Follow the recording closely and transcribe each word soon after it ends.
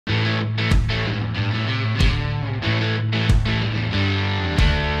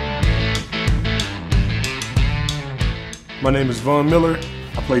My name is Von Miller.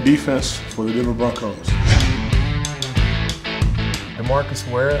 I play defense for the Denver Broncos. DeMarcus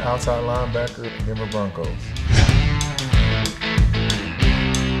Ware, outside linebacker, Denver Broncos.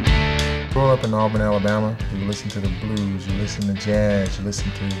 Growing up in Auburn, Alabama, you listen to the blues, you listen to jazz, you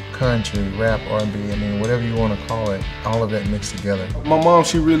listen to country, rap, R&B, I mean, whatever you want to call it, all of that mixed together. My mom,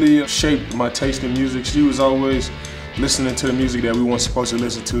 she really shaped my taste in music. She was always listening to the music that we weren't supposed to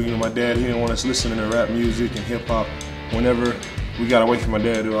listen to. You know, my dad, he didn't want us listening to rap music and hip hop. Whenever we got away from my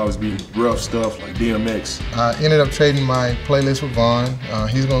dad, it would always be rough stuff like DMX. I ended up trading my playlist with Von.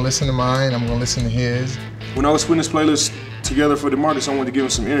 He's going to listen to mine, I'm going to listen to his. When I was putting this playlist together for DeMarcus, I wanted to give him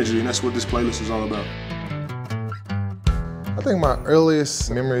some energy, and that's what this playlist is all about. I think my earliest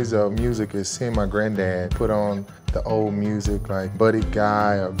memories of music is seeing my granddad put on the old music like Buddy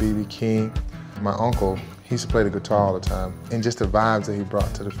Guy or B.B. King. My uncle, he used to play the guitar all the time, and just the vibes that he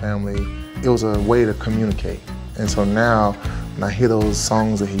brought to the family, it was a way to communicate. And so now, when I hear those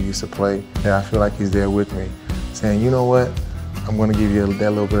songs that he used to play, I feel like he's there with me, saying, you know what, I'm gonna give you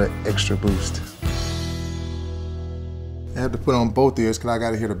that little bit of extra boost. I have to put on both ears because I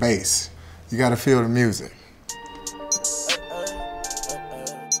gotta hear the bass. You gotta feel the music. And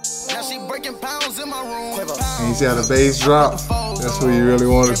you see how the bass drop? That's where you really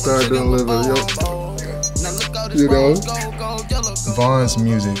want to start doing a little bit of, you know? Von's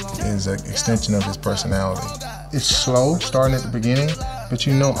music is an extension of his personality. It's slow, starting at the beginning, but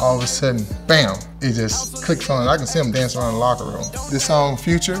you know all of a sudden, bam, it just clicks on. I can see him dancing around the locker room. This song,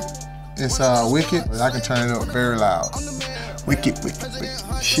 Future, it's wicked, but I can turn it up very loud. Wicked, wicked, wicked.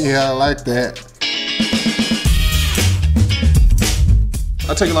 Yeah, I like that.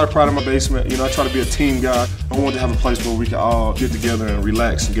 I take a lot of pride in my basement. You know, I try to be a team guy. I want to have a place where we can all get together and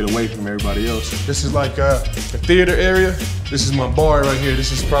relax and get away from everybody else. This is like the theater area. This is my bar right here.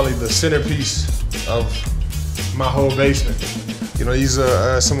 This is probably the centerpiece of my whole basement. You know, these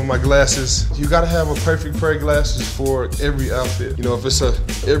are some of my glasses. You gotta have a perfect pair of glasses for every outfit. You know, if it's a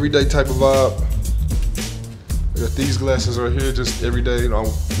everyday type of vibe, I got these glasses right here, just everyday, you know,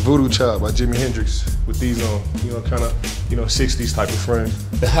 Voodoo Child by Jimi Hendrix with these on, you know, kind of, you know, 60s type of frame.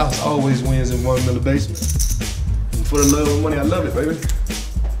 The house always wins in Von Miller basement. And for the love of money, I love it, baby.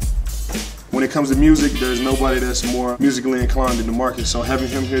 When it comes to music, there's nobody that's more musically inclined than DeMarcus, so having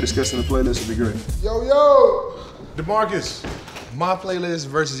him here discussing the playlist would be great. Yo, yo! DeMarcus, my playlist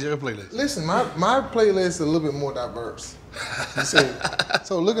versus your playlist. Listen, my playlist is a little bit more diverse. You see,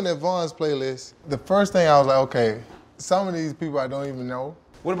 so looking at Von's playlist, the first thing I was like, okay, some of these people I don't even know.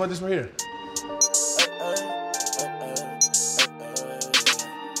 What about this right here?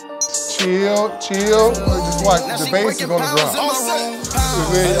 Chill, chill. Just watch, the bass is gonna drop.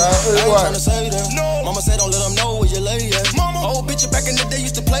 Mama said don't let them know where you lay at. Old bitch back in the day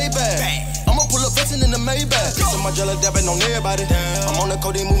used to play bad. I'ma pull up fencing in the Maybach. Fixing my jelly dabbing on everybody. I'm on the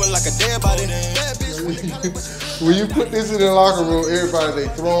codeine moving like a dead body. When you put this in the locker room, everybody, they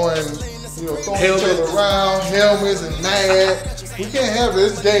throwing, you know, throwing each other around, helmets and mad. We can't have it,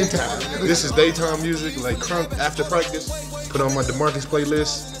 it's game time. This is daytime music, like crunk after practice. Put on my DeMarcus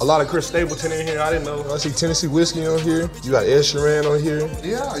playlist. A lot of Chris Stapleton in here, I didn't know. I see Tennessee Whiskey on here. You got Ed Sheeran on here.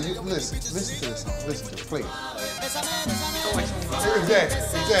 Yeah, you listen to this song, listen to it, please.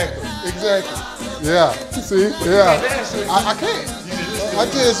 Exactly. Yeah, see, yeah. I can't. I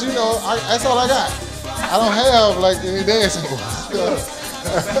just, you know, that's all I got. I don't have like any dance moves.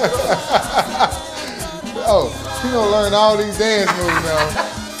 Oh, you gonna learn all these dance moves now.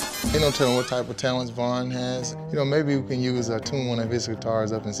 Ain't no telling what type of talents Von has. You know, maybe we can use tune one of his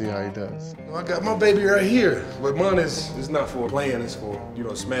guitars up and see how he does. I got my baby right here, but mine is not for playing, it's for, you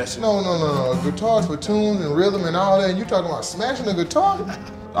know, smashing. No. Guitars for tunes and rhythm and all that, and you talking about smashing a guitar?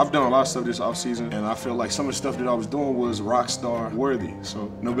 I've done a lot of stuff this offseason, and I feel like some of the stuff that I was doing was rock star worthy. So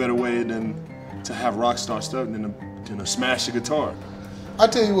no better way than to have rock star stuff than to smash the guitar. I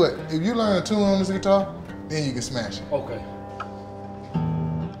tell you what, if you learn a tune on this guitar, then you can smash it. Okay.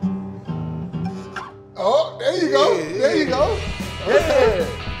 Oh, there you go. Yeah. There you go. Okay.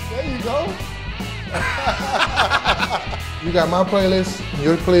 There you go. You got my playlist,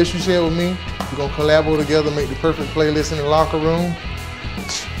 your playlist you share with me. We're gonna collaborate together, make the perfect playlist in the locker room.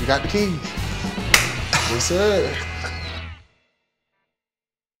 You got the keys. Yes, sir.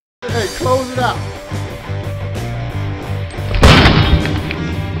 Hey, close it out.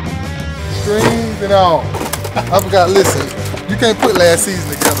 Strings and all. I forgot, listen, you can't put last season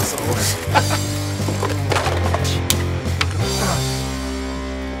together, so.